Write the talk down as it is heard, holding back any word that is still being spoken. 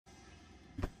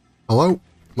Hello,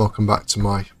 welcome back to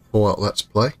my Fallout Let's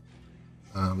Play.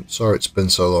 Sorry it's been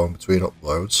so long between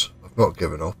uploads. I've not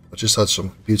given up. I just had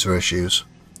some computer issues,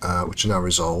 which are now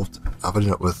resolved. I've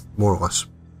ended up with more or less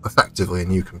effectively a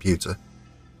new computer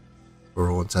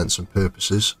for all intents and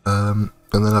purposes. And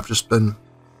then I've just been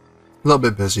a little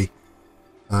bit busy,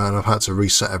 and I've had to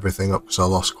reset everything up because I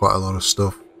lost quite a lot of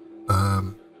stuff.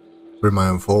 Through my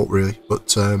own fault, really.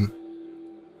 But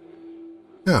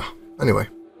yeah. Anyway.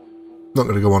 Not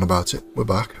going to go on about it. We're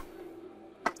back.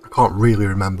 I can't really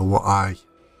remember what I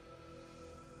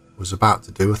was about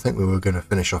to do. I think we were going to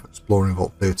finish off exploring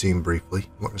Vault 13 briefly.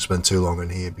 I'm not going to spend too long in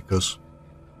here because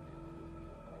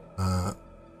I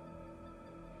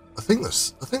think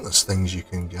there's things you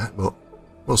can get, but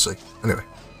we'll see. Anyway,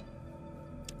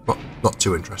 not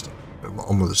too interesting.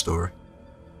 On with the story.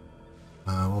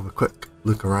 We'll have a quick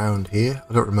look around here.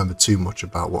 I don't remember too much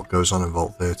about what goes on in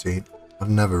Vault 13. I've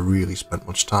never really spent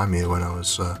much time here when I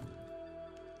was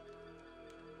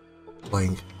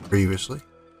playing previously.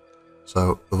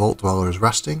 So the Vault Dweller is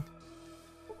resting,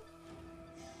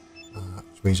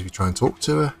 which means if you try and talk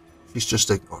to her, she's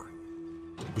just ignoring.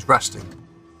 She's resting.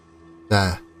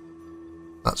 There.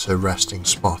 That's her resting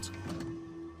spot.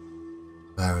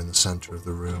 There in the centre of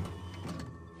the room.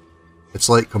 It's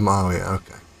late come... Oh yeah,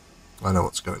 okay. I know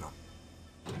what's going on.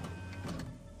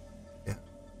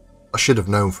 I should have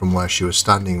known from where she was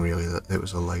standing, really, that it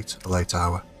was a late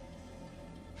hour.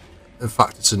 In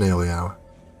fact, it's an early hour.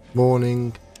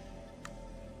 Morning.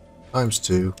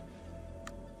 ×2.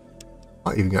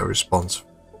 Might even get a response.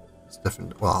 It's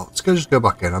different. Well, let's just go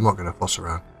back in. I'm not going to fuss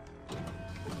around.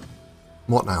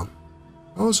 What now?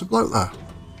 Oh, there's a bloke there.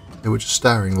 They were just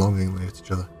staring longingly at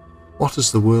each other.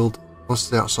 What's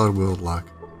the outside world like?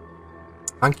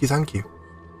 Thank you, thank you.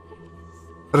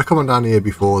 Had I come on down here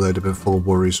before, they'd have been full of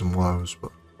worries and woes,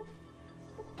 but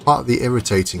part of the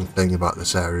irritating thing about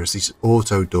this area is these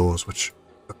auto doors, which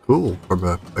are cool from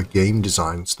a game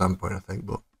design standpoint, I think,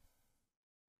 but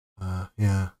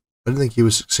yeah. I didn't think you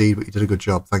would succeed, but you did a good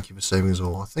job. Thank you for saving us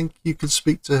all. I think you could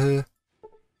speak to her.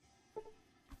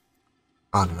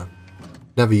 I don't know.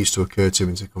 Never used to occur to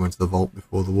me to come into the vault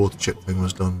before the water chip thing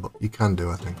was done, but you can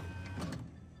do, I think.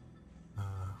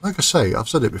 Like I say, I've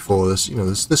said it before, this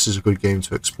is a good game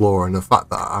to explore, and the fact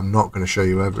that I'm not going to show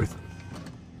you everything.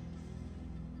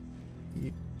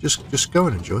 Just go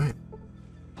and enjoy it.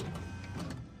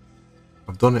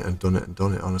 I've done it and done it and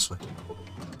done it, honestly.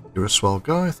 You're a swell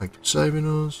guy, thank you for saving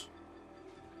us.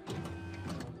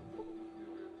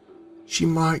 She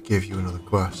might give you another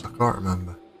quest, I can't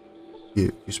remember.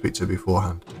 You speak to her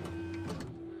beforehand.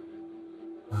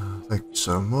 Thank you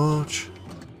so much.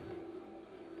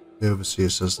 The Overseer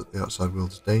says that the outside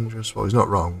world is dangerous. Well, he's not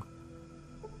wrong.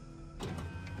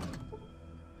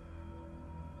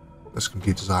 This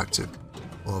computer's active.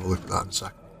 We'll have a look at that in a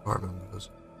second. I can't remember this.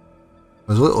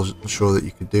 I was a little unsure that you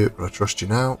could do it, but I trust you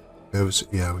now. The Overseer,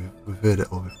 yeah, we've heard it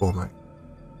all before, mate.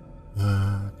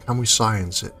 Can we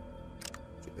science it?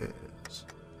 Yes.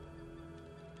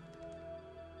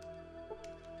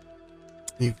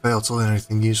 You failed to learn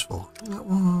anything useful. That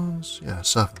was... yeah,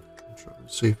 7.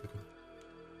 Let's see if we can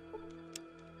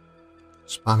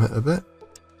spam it a bit.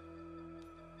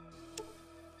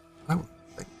 I don't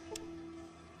think.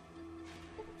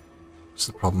 It's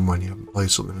the problem when you haven't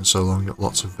played something in so long, you've got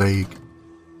lots of vague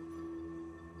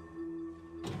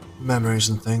memories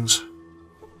and things.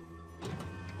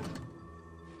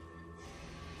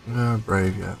 No,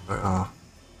 brave, yeah.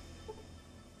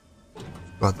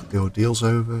 Glad that the ordeal's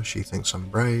over. She thinks I'm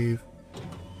brave.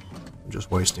 I'm just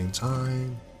wasting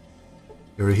time.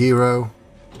 You're a hero.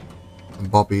 And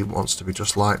Bobby wants to be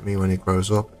just like me when he grows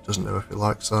up. Doesn't know if he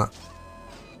likes that.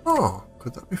 Oh,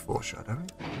 could that be foreshadowing?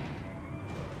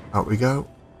 Out we go.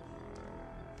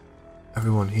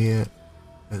 Everyone here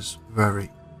is very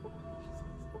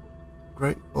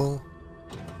grateful.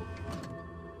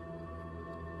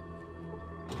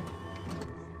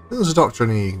 There's a doctor in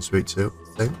here you can speak to,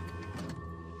 I think.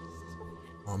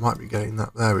 Oh, I might be getting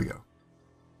that. There we go.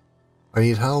 I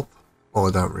need help? Oh,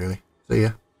 I don't really. See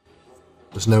ya.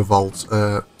 There's no vault.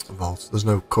 There's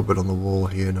no cupboard on the wall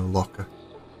here, no locker.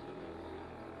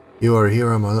 You are a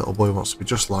hero, my little boy wants to be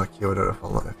just like you. I don't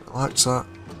know if it likes that.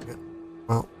 Yeah.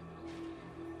 Well,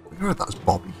 I heard that as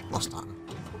Bobby last time.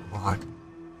 Why?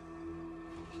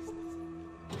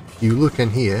 If you look in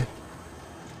here,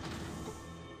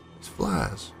 it's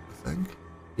flares, I think.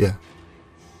 Yeah.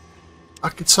 I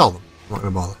could sell them. I'm not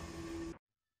going to bother.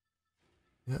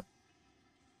 Yeah.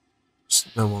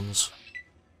 No one's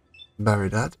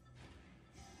buried dead.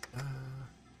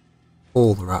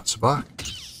 All the rats are back.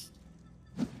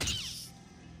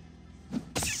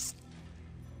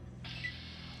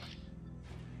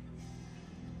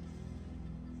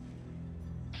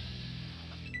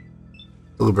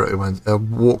 deliberately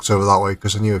walked over that way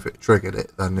because I knew if it triggered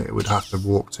it, then it would have to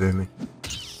walk to me.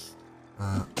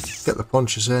 Get the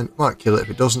punches in. Might kill it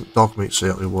if it doesn't. Dog meat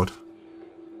certainly would.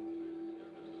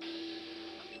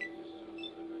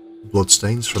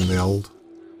 Bloodstains from the old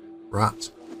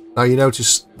rat. Now you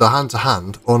notice the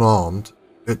hand-to-hand, unarmed,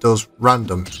 it does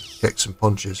random kicks and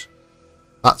punches.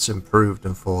 That's improved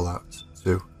in Fallout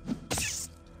 2.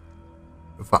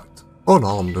 In fact,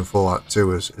 unarmed in Fallout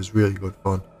 2 is really good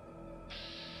fun.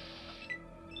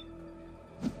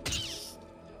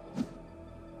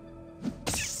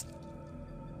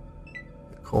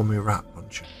 Call me a rat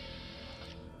puncher.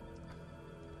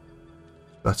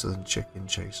 It's better than chicken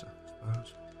chaser, I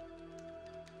suppose.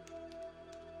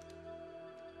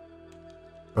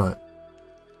 Right.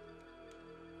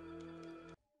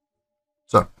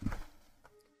 So,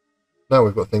 now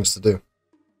we've got things to do.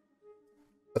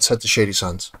 Let's head to Shady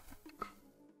Sands.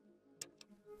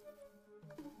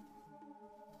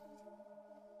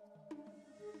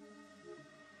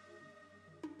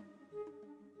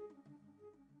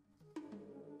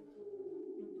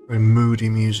 Very moody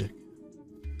music.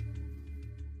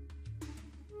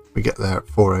 We get there at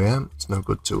 4 AM. It's no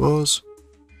good to us.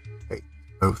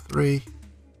 8:03.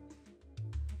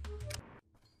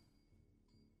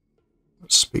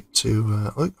 Let's speak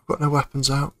to... I've got no weapons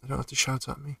out. They don't have to shout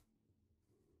at me.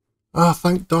 Ah,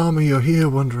 thank Dharma you're here,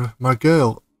 Wanderer. My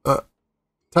girl,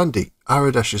 Tandy,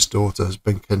 Aradesh's daughter, has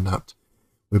been kidnapped.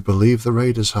 We believe the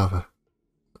raiders have her.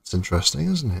 That's interesting,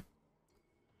 isn't it?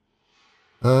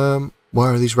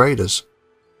 Where are these raiders?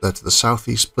 They're to the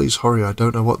southeast. Please hurry. I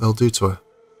don't know what they'll do to her.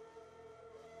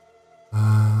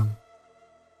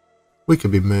 We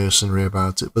could be mercenary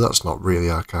about it, but that's not really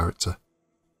our character.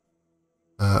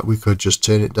 We could just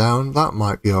turn it down. That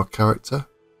might be our character.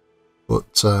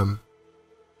 But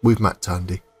we've met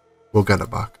Tandy. We'll get her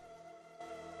back.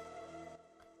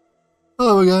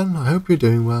 Hello again. I hope you're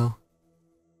doing well.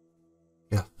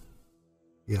 Yeah.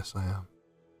 Yes, I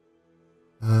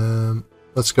am.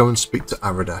 Let's go and speak to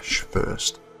Aradesh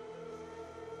first.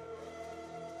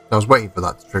 I was waiting for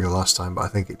that to trigger last time, but I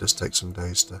think it just takes some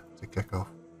days to kick off.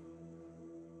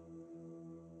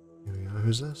 Here we go.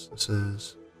 Who's this? This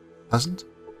is Peasant.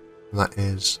 And that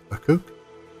is a cook.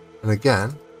 And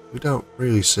again, we don't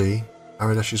really see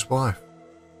Aradesh's wife.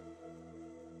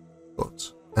 But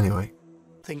anyway.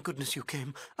 Thank goodness you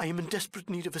came. I am in desperate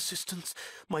need of assistance.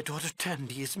 My daughter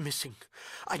Tandy is missing.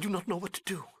 I do not know what to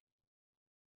do.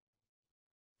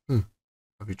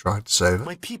 Have you tried to save her?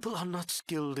 My people are not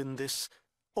skilled in this.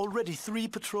 Already 3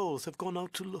 patrols have gone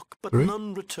out to look, but 3?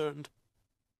 None returned.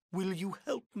 Will you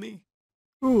help me?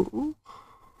 Ooh.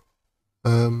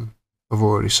 I've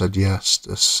already said yes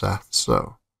to Seth,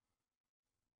 so...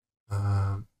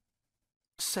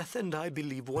 Seth and I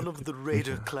believe one of the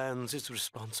raider clans is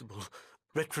responsible.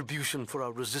 Retribution for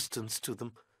our resistance to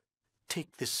them.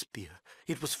 Take this spear.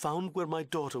 It was found where my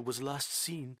daughter was last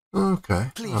seen.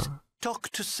 Okay. Please, talk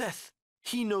to Seth.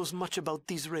 He knows much about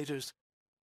these raiders.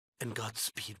 And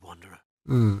Godspeed, Wanderer.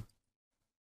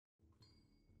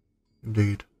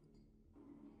 Indeed.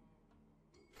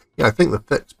 Yeah, I think the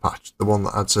fix patch, the one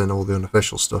that adds in all the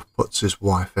unofficial stuff, puts his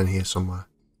wife in here somewhere.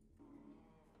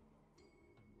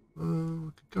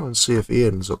 We could go and see if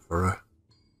Ian's up for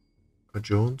a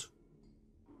jaunt.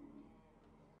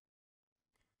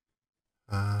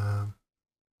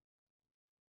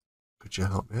 Could you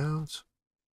help me out?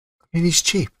 I mean, he's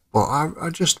cheap, but I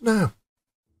just, no.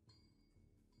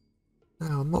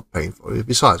 No, I'm not paying for it.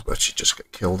 Besides, but she'd just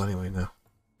get killed anyway now.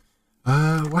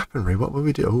 Weaponry, what will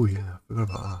we do? Oh yeah, I forgot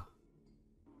about that.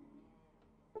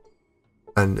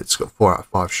 And it's got 4 out of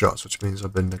 5 shots, which means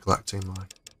I've been neglecting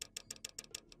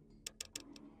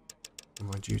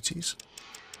my duties.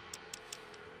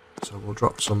 So we'll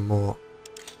drop some more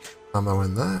ammo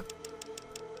in there.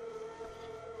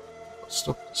 Got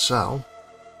stuff to sell.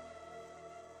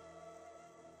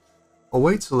 Our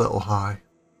weight's a little high.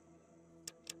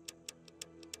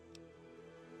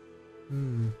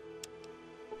 I'm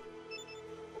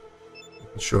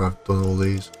sure I've done all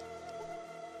these.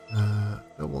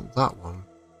 Don't want that one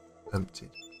empty.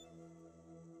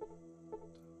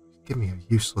 Give me a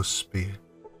useless spear.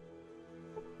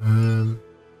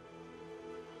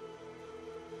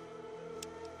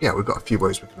 Yeah, we've got a few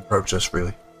ways we can approach this,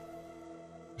 really.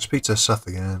 Speak to Seth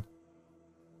again.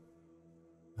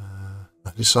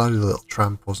 I decided a little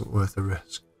tramp wasn't worth the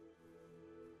risk.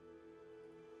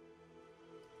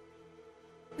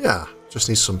 Yeah, just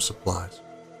need some supplies.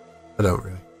 I don't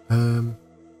really. We'll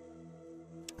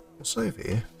save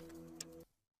here.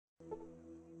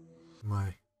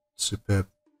 My superb.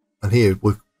 And here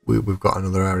we've got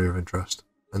another area of interest.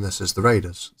 And this is the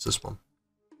raiders. It's this one.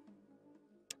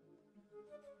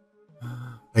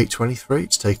 8:23.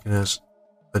 It's taken us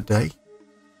a day.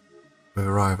 We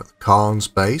arrive at the Khan's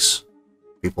base.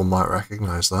 People might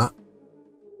recognise that.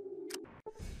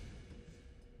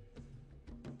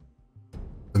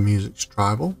 The music's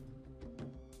tribal.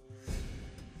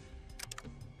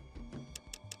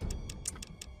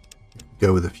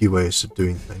 Go with a few ways of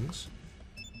doing things.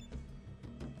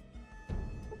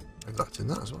 I got in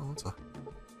that as well, haven't I?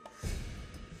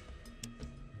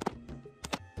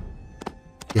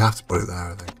 You have to put it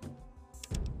there, I think.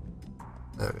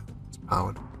 There we go. It's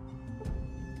powered.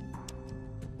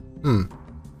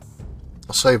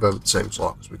 I'll save over the same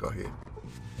slot as we got here.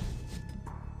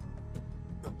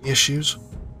 Any issues?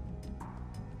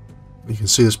 You can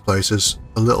see this place is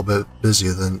a little bit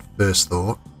busier than first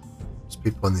thought. There's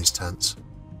people in these tents.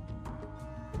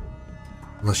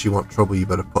 Unless you want trouble, you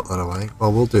better put that away.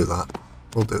 Well, we'll do that.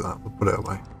 We'll do that. We'll put it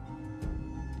away.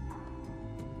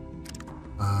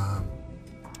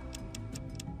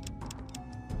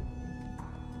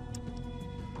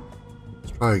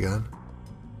 Let's try again.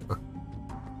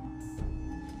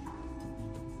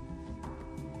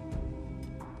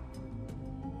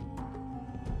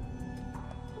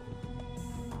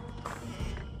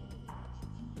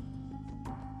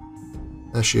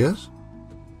 There she is.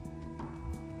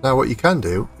 Now what you can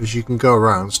do is you can go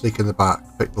around, sneak in the back,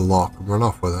 pick the lock and run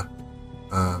off with her.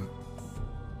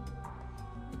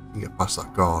 You can get past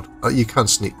that guard. You can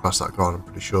sneak past that guard, I'm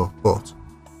pretty sure, but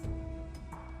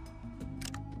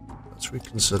let's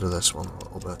reconsider this one a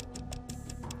little bit.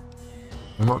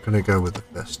 I'm not going to go with the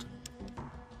fist. I'm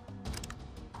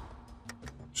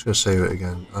just going to save it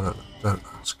again. I don't know. Don't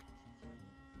ask.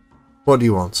 What do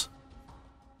you want?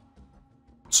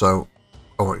 So,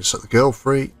 I want you to set the girl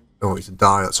free. I want you to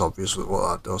die. That's obviously what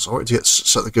that does. I want you to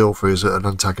set the girl free as an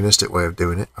antagonistic way of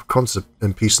doing it. I've come to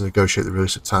in peace to negotiate the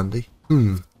release of Tandy.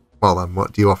 Well then,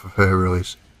 what do you offer for her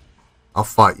release? I'll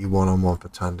fight you one-on-one for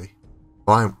Tandy.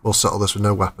 Fine, we'll settle this with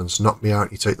no weapons. Knock me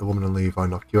out, you take the woman and leave. I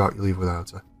knock you out, you leave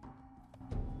without her.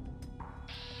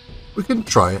 We can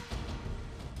try it.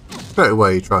 Straight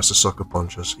away he tries to sucker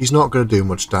punch us. He's not going to do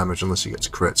much damage unless he gets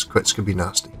crits. Crits can be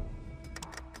nasty.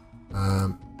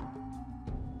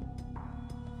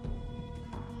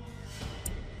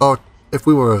 Oh, if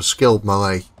we were a skilled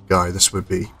melee guy, this would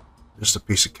be just a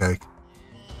piece of cake.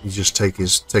 You just take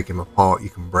him apart,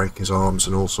 you can break his arms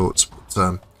and all sorts,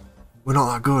 but we're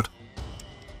not that good.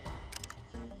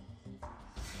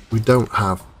 We don't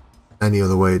have any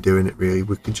other way of doing it really.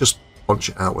 We can just punch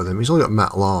it out with him. He's only got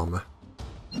metal armor.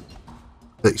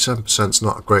 37% is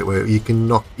not a great way. You can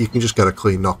just get a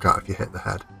clean knockout if you hit the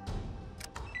head.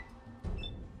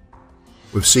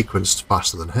 We've sequenced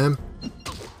faster than him.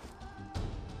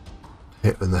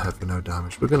 Hit in the head for no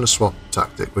damage. We're going to swap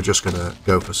tactic. We're just going to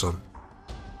go for some.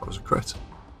 That was a crit.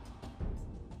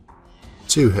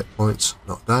 2 hit points,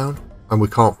 knocked down, and we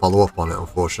can't follow up on it,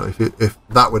 unfortunately. If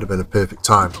that would have been a perfect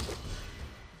time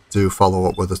to follow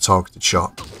up with a targeted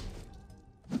shot.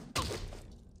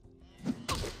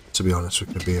 To be honest,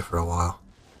 we could be here for a while.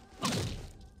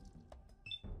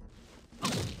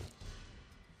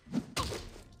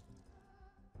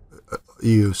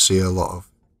 You see a lot of...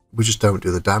 We just don't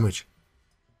do the damage.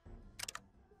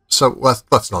 So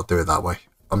let's not do it that way.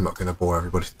 I'm not going to bore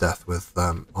everybody to death with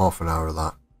half an hour of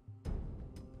that.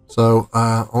 So,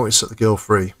 I want you to set the girl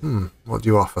free. What do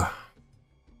you offer?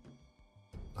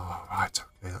 Oh, right,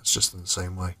 okay, that's just in the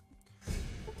same way.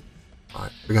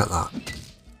 Right, forget that.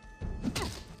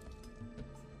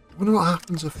 I wonder what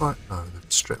happens if I... No,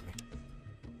 they've stripped me.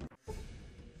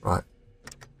 Right.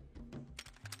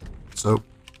 So,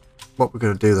 what we're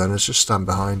going to do then is just stand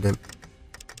behind him.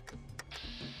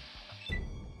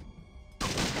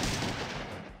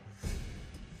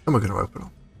 And we're going to open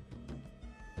up.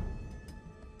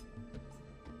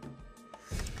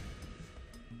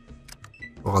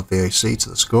 We'll add the AC to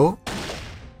the score.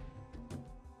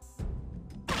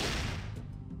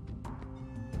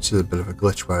 See a bit of a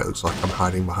glitch where it looks like I'm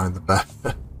hiding behind the bed.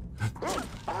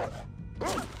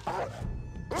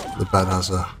 The bed has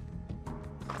a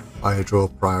higher draw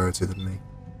priority than me.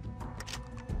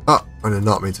 Oh, I did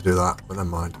not mean to do that, but never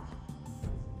mind.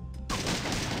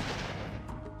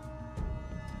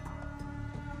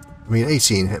 I mean,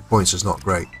 18 hit points is not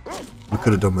great. We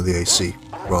could have done with the AC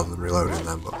rather than reloading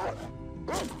them, but...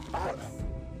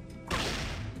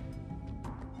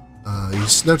 you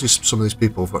notice some of these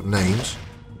people have got names.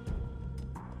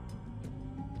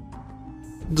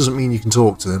 It doesn't mean you can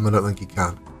talk to them, I don't think you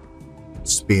can.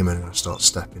 Spearman and start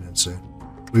stepping in soon.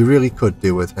 We really could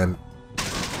do with him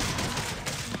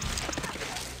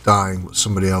dying, but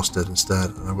somebody else did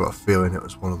instead, and I've got a feeling it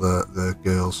was one of the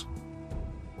girls.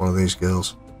 One of these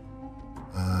girls.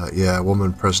 Yeah, a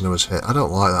woman prisoner was hit. I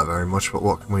don't like that very much, but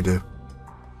what can we do?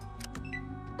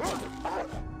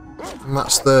 And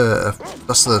that's the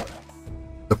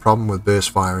problem with burst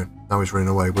firing. Now he's running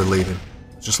away. We're leaving.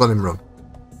 Just let him run.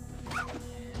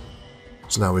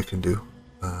 So now we can do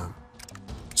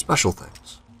special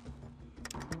things.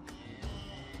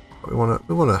 But we want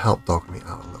to help Dogmeat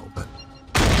out a little bit.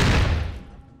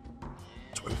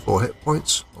 24 hit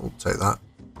points. We'll take that.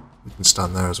 We can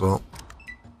stand there as well.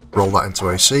 Roll that into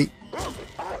AC.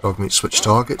 Dogmeat switch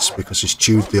targets because he's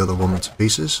chewed the other woman to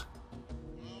pieces.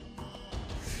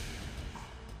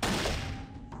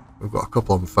 We've got a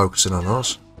couple of them focusing on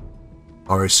us.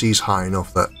 Our AC's high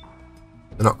enough that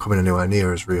they're not coming anywhere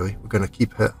near us, really. We're going to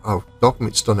keep hit. Oh,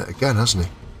 Dogmeat's done it again, hasn't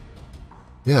he?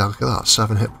 Yeah, look at that.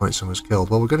 7 hit points and was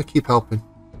killed. Well, we're going to keep helping.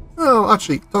 Oh,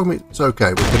 actually, Dogmeat's okay.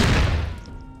 We can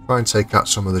try and take out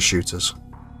some of the shooters.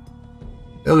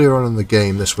 Earlier on in the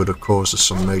game, this would have caused us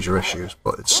some major issues,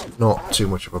 but it's not too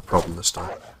much of a problem this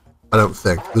time. I don't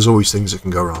think. There's always things that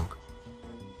can go wrong.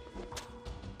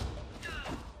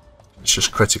 Let's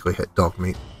just critically hit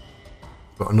Dogmeat.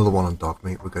 Got another one on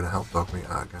Dogmeat. We're going to help Dogmeat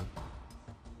out again.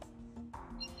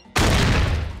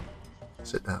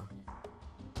 Sit down.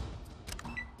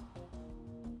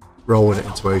 Rolling it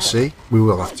into AC. We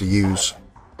will have to use...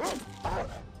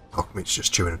 Dogmeat's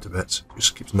just chewing him to bits.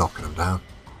 Just keeps knocking him down.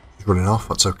 He's running off,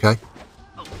 that's okay.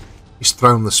 He's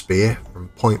thrown the spear from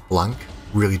point blank.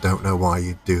 Really don't know why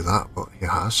you'd do that, but he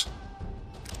has.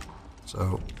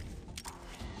 So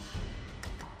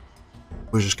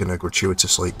we're just going to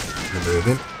gratuitously remove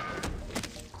him.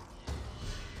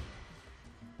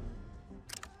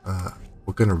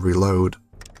 We're going to reload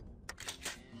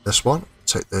this one.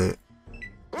 Take the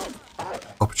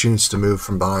opportunity to move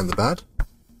from behind the bed,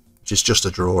 which is just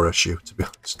a draw issue, to be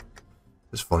honest.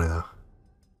 It's funny though.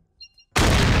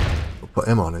 We'll put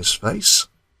him on his face.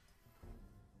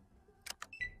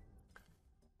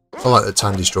 I like that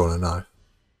Tandy's drawn a knife.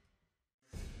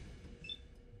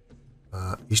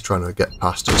 He's trying to get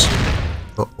past us.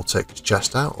 But we'll take his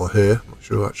chest out, or her. I'm not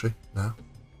sure actually. No.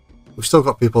 We've still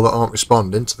got people that aren't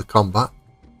responding to the combat.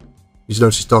 He's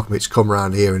noticed Dogmeat's come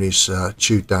around here and he's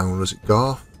chewed down. Was it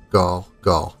Garth? Garl.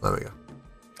 There we go.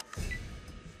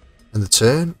 In the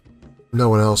turn, no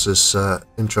one else is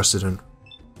interested in...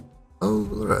 Oh,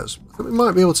 there is. I think we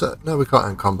might be able to... No, we can't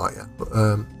end combat yet. But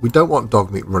we don't want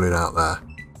Dogmeat running out there.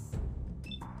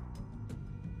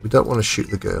 We don't want to shoot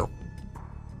the girl.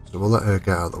 So we'll let her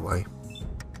get out of the way.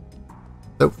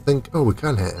 Don't think... Oh, we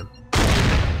can hit him.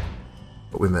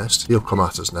 But we missed. He'll come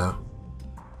at us now.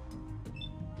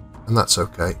 And that's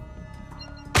okay.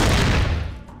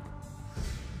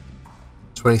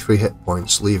 23 hit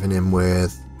points, leaving him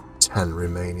with 10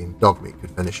 remaining. Dogmeat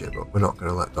could finish it, but we're not going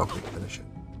to let Dogmeat finish it.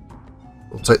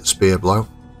 We'll take the spear blow,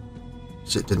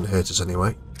 because it didn't hurt us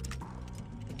anyway.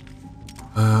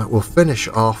 We'll finish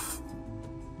off...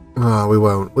 Oh, we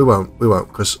won't,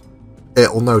 because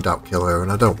it'll no doubt kill her,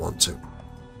 and I don't want to.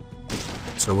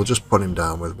 So we'll just put him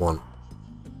down with one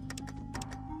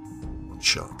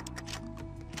shot.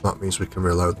 That means we can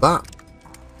reload that.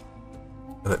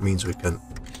 And it means we can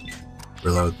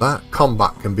reload that.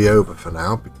 Combat can be over for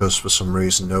now, because for some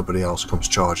reason nobody else comes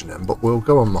charging in, but we'll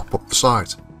go and mop up the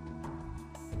site.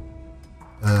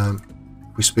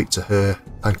 If we speak to her,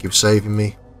 thank you for saving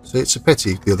me. See, it's a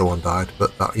pity the other one died,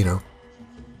 but that, you know.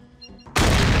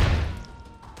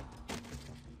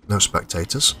 No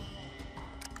spectators.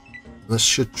 This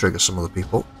should trigger some other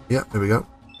people. Yeah, there we go.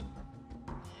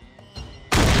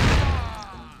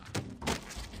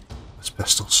 This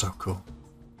pistol's so cool.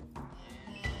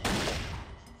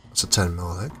 That's a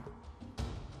 10mm leg.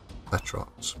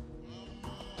 Petrox.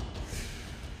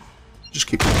 Just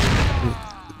keep...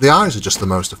 The eyes are just the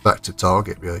most effective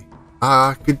target, really.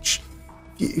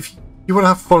 If you want to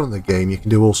have fun in the game, you can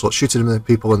do all sorts. Shooting the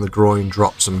people in the groin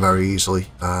drops them very easily.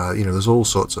 You know, there's all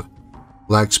sorts of...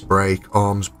 Legs break,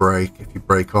 arms break. If you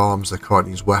break arms, they can't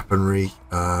use weaponry.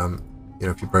 You know,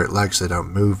 if you break legs, they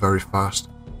don't move very fast.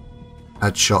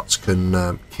 Headshots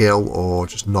can kill or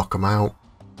just knock them out.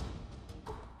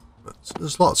 But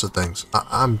there's lots of things.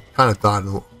 I'm kind of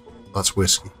dying. That's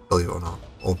whiskey, believe it or not,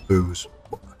 or booze.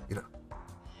 But, you know,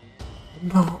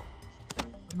 I'm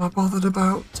not bothered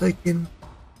about taking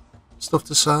stuff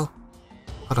to sell.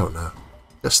 I don't know.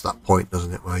 Gets to that point,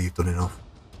 doesn't it, where you've done enough.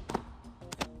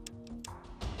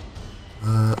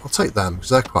 I'll take them because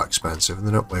they're quite expensive and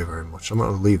they don't weigh very much. I'm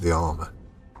going to leave the armour.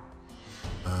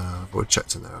 I've already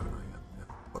checked in there, haven't I? Yeah.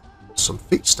 Got some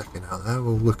feet sticking out there.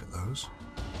 We'll look at those.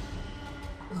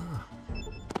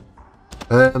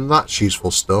 And that's useful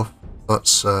stuff.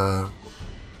 That's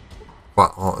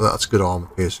that's good armour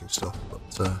piercing stuff.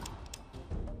 But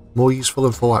More useful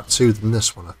in Fallout 2 than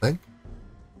this one, I think.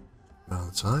 All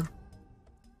the time.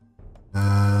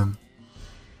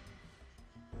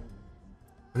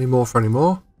 Any more for any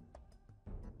more?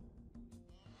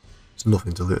 There's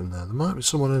nothing to loot in there. There might be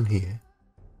someone in here.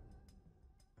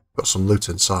 Got some loot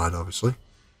inside, obviously.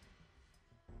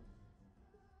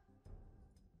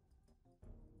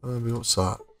 What's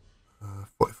that?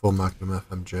 44 Magnum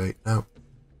FMJ. No.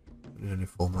 Don't need any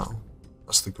full metal.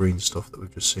 That's the green stuff that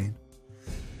we've just seen.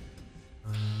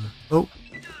 Oh,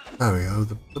 there we go.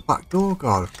 The back door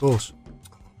guard, of course.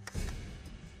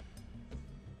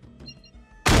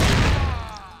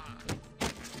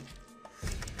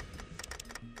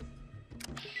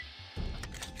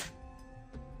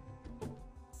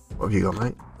 What have you got,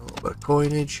 mate? A little bit of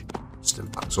coinage.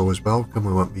 Stimpak's always welcome.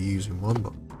 We won't be using one,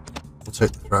 but we'll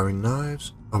take the throwing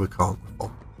knives. Oh, we can't.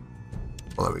 Well,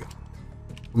 there we go.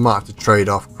 We might have to trade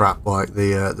off crap like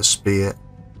the spear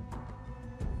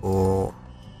or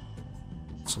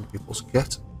some people's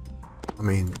kit. I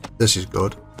mean, this is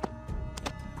good.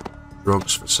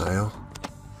 Drugs for sale.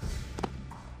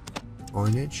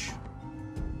 Coinage.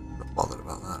 Not bothered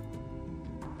about that.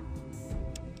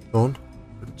 Done.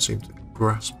 Couldn't seem to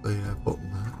grasp the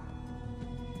button there.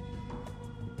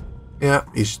 Yeah,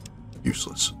 he's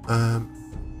useless.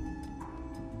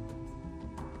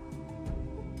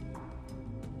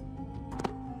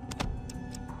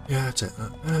 Yeah, take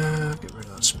that. Get rid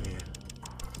of that spear.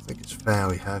 I think it's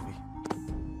fairly heavy.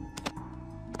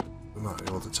 We might be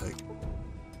able to take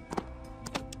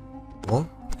 1,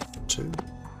 2,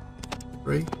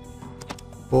 3,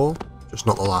 4. Just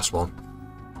not the last one.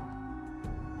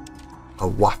 A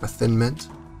wafer thin mint?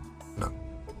 No.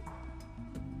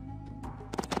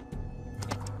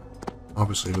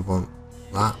 Obviously we want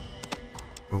that.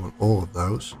 We want all of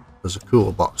those. There's a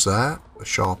cooler box there for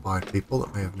sharp-eyed people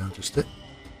that may have noticed it.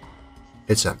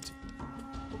 It's empty.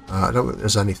 I don't think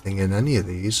there's anything in any of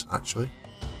these, actually.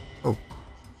 Oh.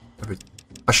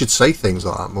 I should say things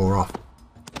like that more often.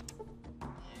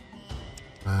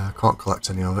 Can't collect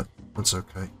any of it. That's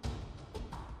okay.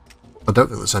 I don't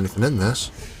think there's anything in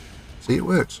this. See, it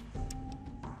works.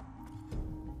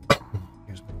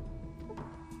 Excuse me.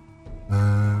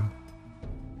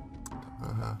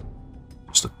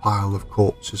 Just a pile of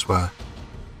corpses where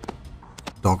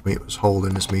Dogmeat was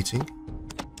holding this meeting.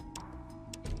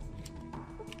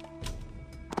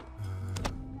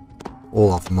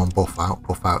 All of them on buff out.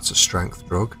 Buff out's a strength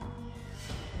drug.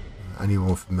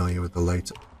 Anyone familiar with the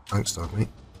later... Thanks, Dogmeat.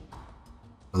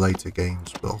 The later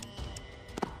games will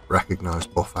recognise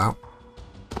buff out.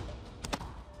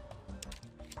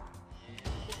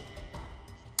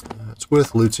 It's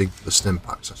worth looting the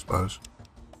Stimpaks, I suppose.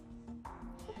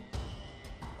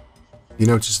 You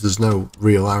notice there's no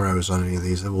real arrows on any of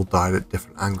these. They're all died at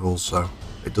different angles, so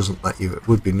it doesn't let you... It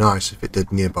would be nice if it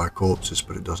did nearby corpses,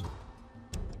 but it doesn't.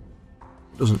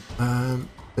 It doesn't.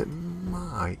 It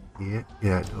might.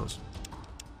 Yeah, it does.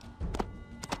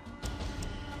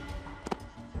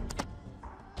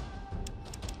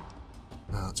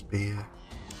 That's beer.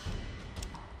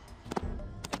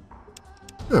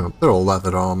 Yeah, they're all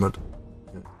leather armoured.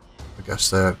 I guess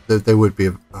they would be.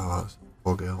 Oh,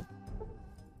 poor girl.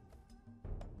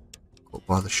 Caught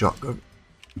by the shotgun.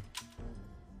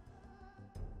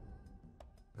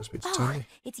 Oh,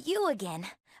 it's you again.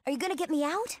 Are you gonna get me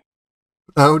out?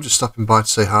 No, just stopping by to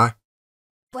say hi.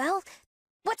 Well,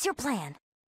 what's your plan?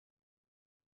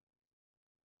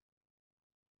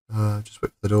 Just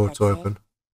wait for the door to open.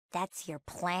 That's your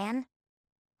plan?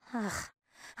 Ugh.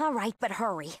 All right, but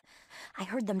hurry. I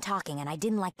heard them talking and I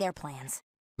didn't like their plans.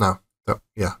 No.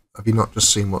 Yeah. Have you not just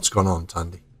seen what's gone on,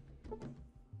 Tandy?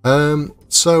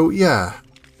 So, yeah.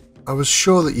 I was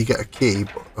sure that you get a key,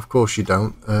 but of course you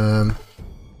don't.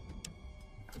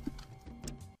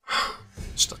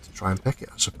 Just have to try and pick it,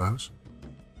 I suppose.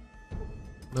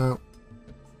 No.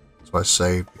 That's why I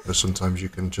saved, because sometimes you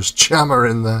can just jam her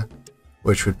in there,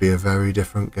 which would be a very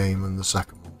different game than the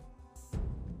second one.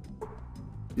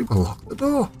 You unlocked the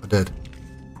door. I did.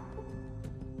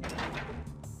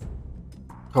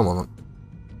 Come on.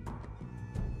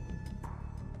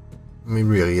 I mean,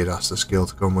 really, you'd ask the skill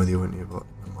to come with you, wouldn't you? But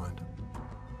never mind.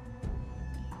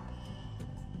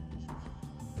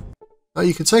 Now,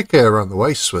 you can take her around the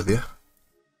wastes with you.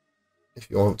 If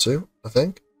you want to, I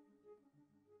think.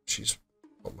 She's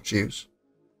not much use.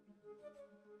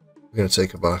 We're going to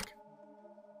take her back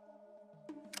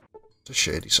to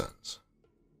Shady Sands.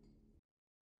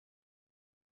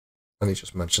 And he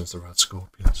just mentions the red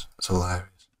scorpions. It's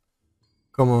hilarious.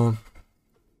 Come on.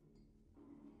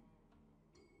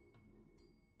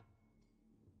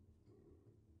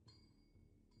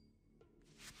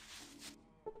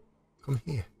 Come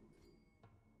here.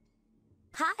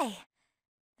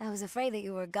 was afraid that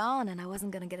you were gone and I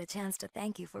wasn't gonna get a chance to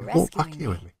thank you for Walk rescuing back here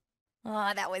with me.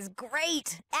 Oh, that was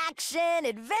great! Action,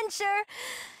 adventure!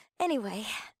 Anyway,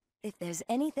 if there's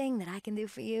anything that I can do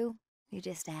for you, you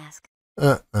just ask.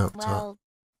 No, it's Well,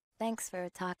 thanks for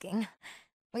talking.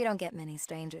 We don't get many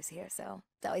strangers here, so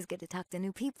it's always good to talk to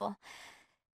new people.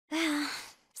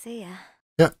 See ya.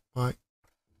 Yeah, bye.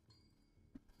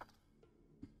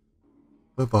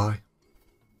 Bye-bye.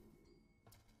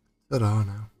 Ta-da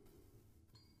now.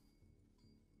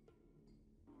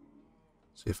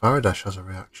 See if Aradesh has a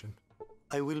reaction.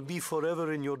 I will be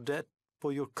forever in your debt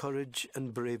for your courage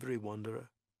and bravery, Wanderer.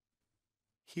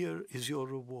 Here is your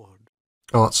reward.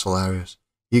 Oh, that's hilarious.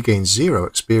 You gain 0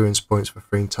 experience points for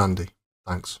freeing Tandy.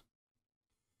 Thanks.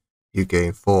 You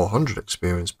gain 400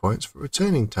 experience points for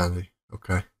returning Tandy.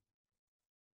 Okay.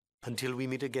 Until we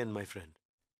meet again, my friend.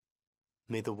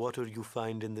 May the water you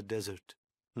find in the desert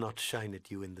not shine at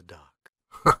you in the dark.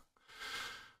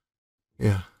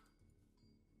 Yeah.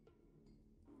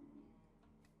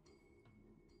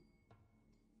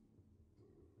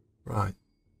 Right.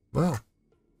 Well.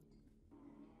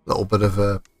 Little bit of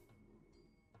a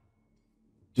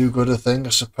do-gooder thing, I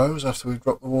suppose. After we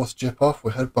drop the water jip off,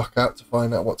 we head back out to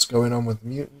find out what's going on with the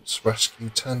mutants, rescue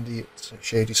Tandy at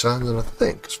Shady Sands, and I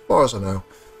think, as far as I know,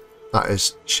 that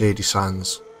is Shady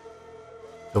Sands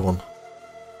done.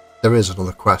 There is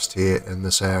another quest here in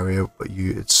this area, but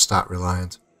it's stat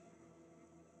reliant.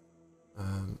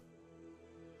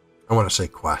 I want to say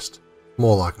quest,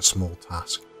 more like a small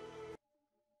task.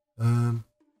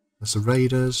 There's the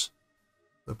raiders.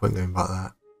 No point going back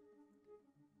there.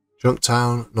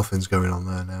 Junktown, nothing's going on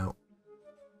there now.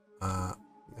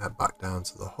 Head back down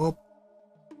to the hub.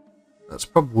 That's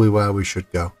probably where we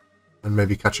should go, and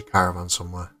maybe catch a caravan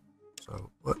somewhere. So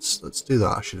let's do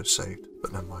that. I should have saved,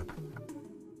 but never mind.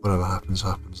 Whatever happens,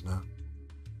 happens now.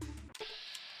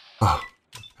 Oh,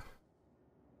 okay.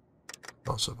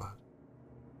 Not so bad.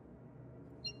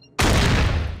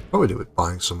 Probably do with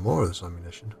buying some more of this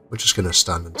ammunition. We're just going to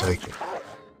stand and take it.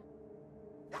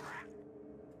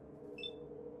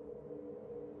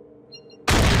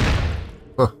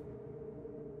 Huh.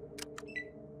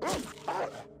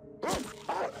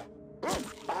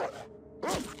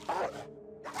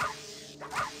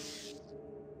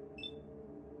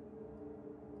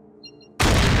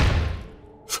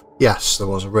 Yes, there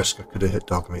was a risk I could have hit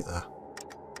dog meat there.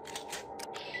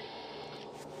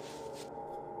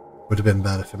 Would have been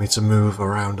better for me to move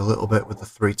around a little bit with the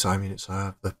 3 time units I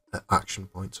have, the action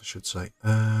points I should say.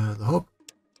 The hub.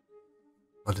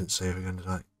 I didn't save again, did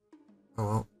I? Oh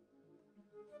well.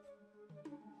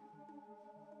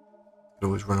 Could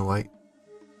always run away.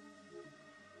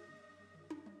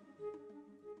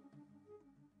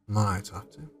 Might have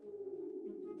to.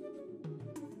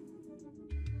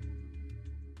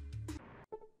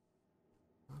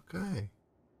 Okay.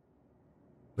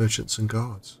 Merchants and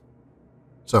guards.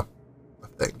 So, I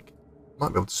think I might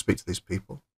be able to speak to these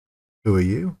people. Who are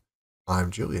you?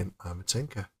 I'm Julian. I'm a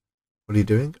tinker. What are you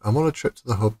doing? I'm on a trip to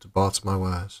the hub to barter my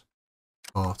wares.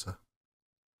 Barter.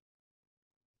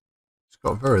 He's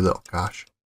got very little cash.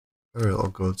 Very little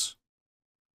goods.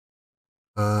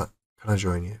 Can I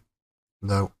join you?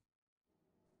 No.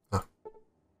 No.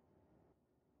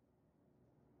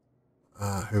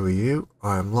 Who are you?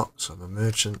 I am Lux. I'm a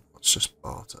merchant. Let's just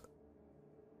barter.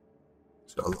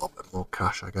 He's got a little bit more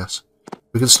cash, I guess.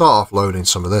 We can start off loading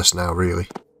some of this now, really.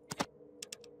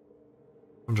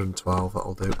 112,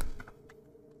 that'll do.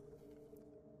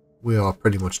 We are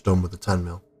pretty much done with the 10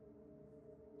 mil.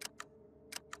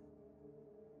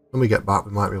 When we get back,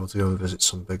 we might be able to go and visit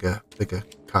some bigger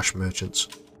cash merchants.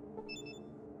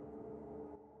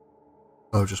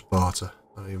 Oh, just barter.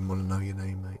 I don't even want to know your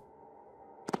name, mate.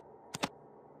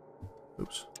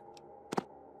 Oops.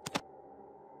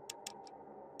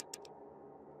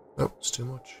 Nope, it's too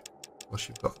much. What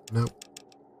you've got? Nope.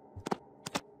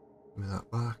 Give me that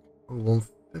back. Oh,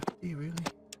 150, really?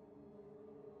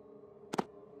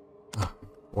 Oh,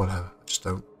 whatever. I just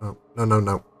don't. Oh,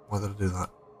 no. Why did I do that?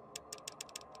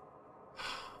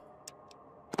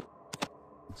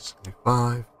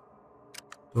 75.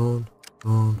 Done. Go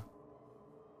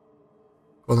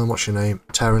on then, what's your name?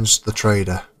 Terrence the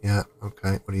Trader. Yeah,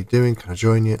 okay. What are you doing? Can I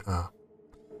join you? Ah.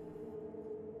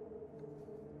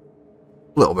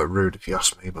 A little bit rude if you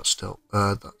ask me, but still.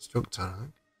 That's Junktown, I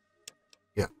think.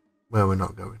 Yeah, where we're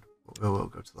not going. We'll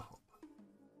go to the hub.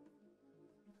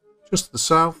 Just to the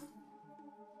south.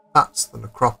 That's the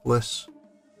necropolis.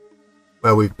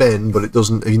 Where we've been, but it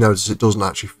doesn't, you notice it doesn't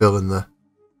actually fill in the,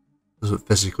 doesn't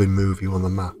physically move you on the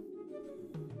map.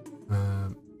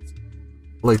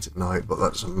 Late at night, but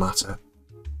that doesn't matter.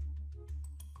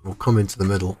 We'll come into the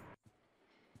middle.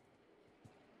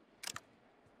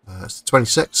 It's the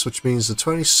 26th, which means the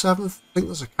 27th, I think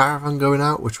there's a caravan going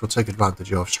out, which we'll take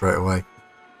advantage of straight away.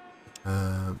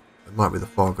 It might be the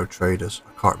Fargo Traders.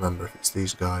 I can't remember if it's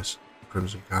these guys,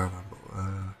 Crimson Caravan, but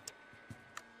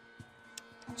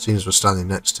seems we're standing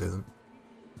next to them.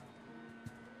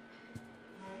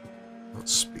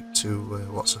 Let's speak to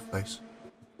what's her face.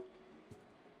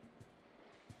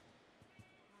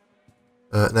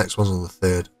 Next one's on the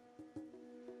 3rd.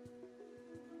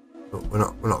 But we're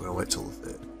not going to wait till the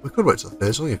 3rd. We could wait till the 3rd.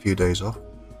 It's only a few days off.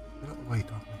 Get out of the way,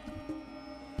 don't we?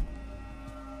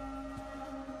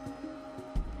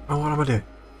 Oh, what am I doing?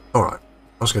 Alright.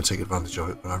 I was going to take advantage of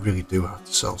it, but I really do have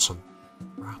to sell some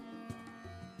crap.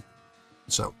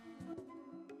 So.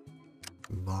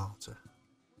 Barter.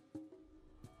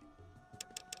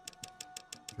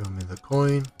 Show me the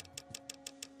coin.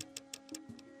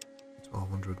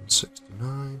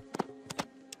 1269.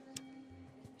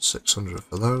 600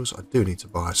 for those. I do need to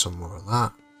buy some more of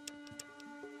that.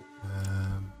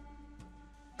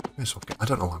 I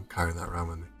don't know why I'm carrying that around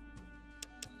with me.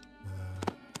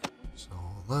 So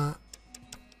all that.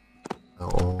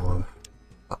 All of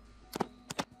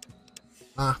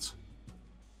that.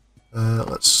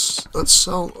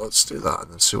 Let's do that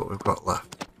and then see what we've got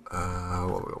left.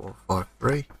 What we got?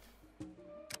 153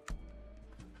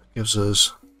 gives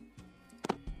us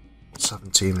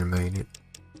 17 remaining.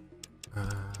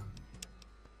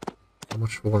 How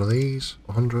much for one of these?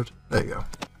 100. There you go.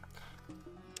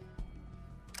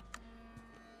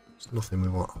 There's nothing we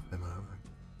want off him, I don't think.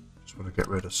 Just want to get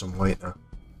rid of some weight now.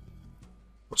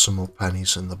 Put some more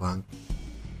pennies in the bank.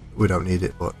 We don't need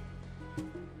it, but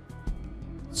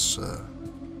it's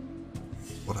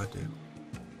what I do.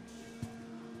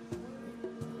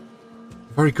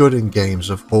 Very good in games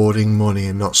of hoarding money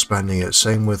and not spending it.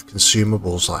 Same with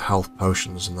consumables like health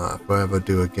potions and that. If I ever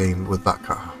do a game with that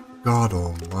kind of... God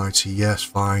almighty, yes,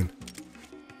 fine.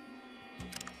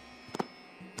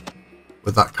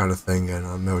 With that kind of thing, and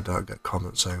I'll no doubt get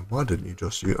comments saying, why didn't you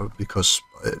just use it? Because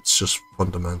it's just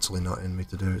fundamentally not in me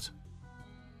to do it.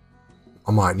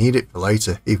 I might need it for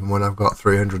later, even when I've got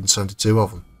 372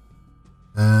 of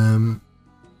them.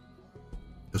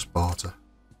 Just barter.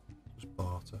 Just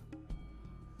barter.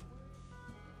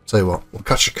 Tell you what, we'll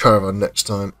catch a caravan next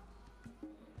time.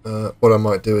 What I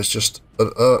might do is just...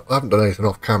 I haven't done anything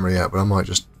off camera yet, but I might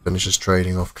just finish this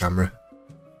trading off camera.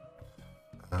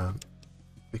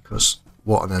 Because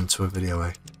what an end to a video,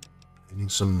 eh? Needing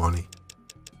some money.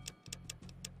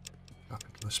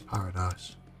 Capitalist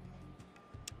paradise.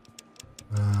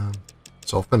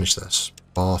 So I'll finish this,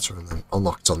 barter, and then I'll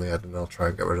knock it on the head and I'll try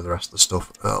and get rid of the rest of the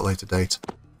stuff at a later date.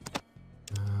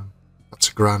 That's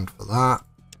 £1,000 for that,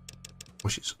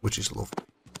 which is lovely.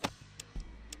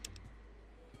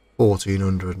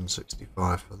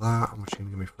 1465 for that. How much are you going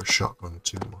to give me for a shotgun?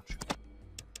 Too much.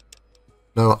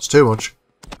 No, that's too much.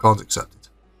 Can't accept it.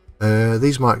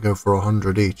 These might go for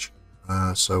 100 each.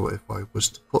 So if I was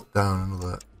to put down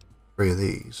another 3 of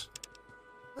these.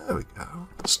 There we go.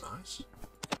 That's nice.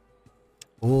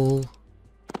 All.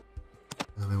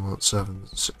 And we want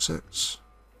 766.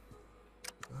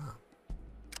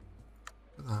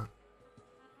 Look at that.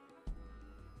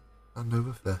 Hand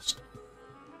over fist.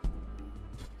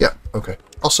 Yeah, okay.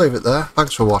 I'll save it there.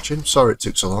 Thanks for watching. Sorry it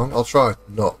took so long. I'll try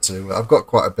not to. I've got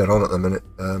quite a bit on at the minute.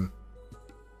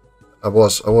 I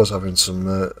was having some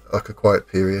like a quiet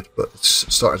period, but it's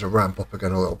starting to ramp up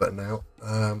again a little bit now.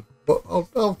 But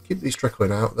I'll keep these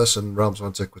trickling out. There's some Realms of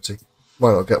Antiquity.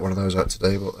 Might not get one of those out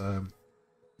today, but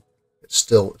it's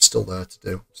still there to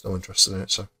do. Still interested in it.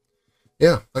 So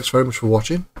yeah, thanks very much for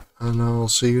watching, and I'll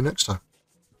see you next time.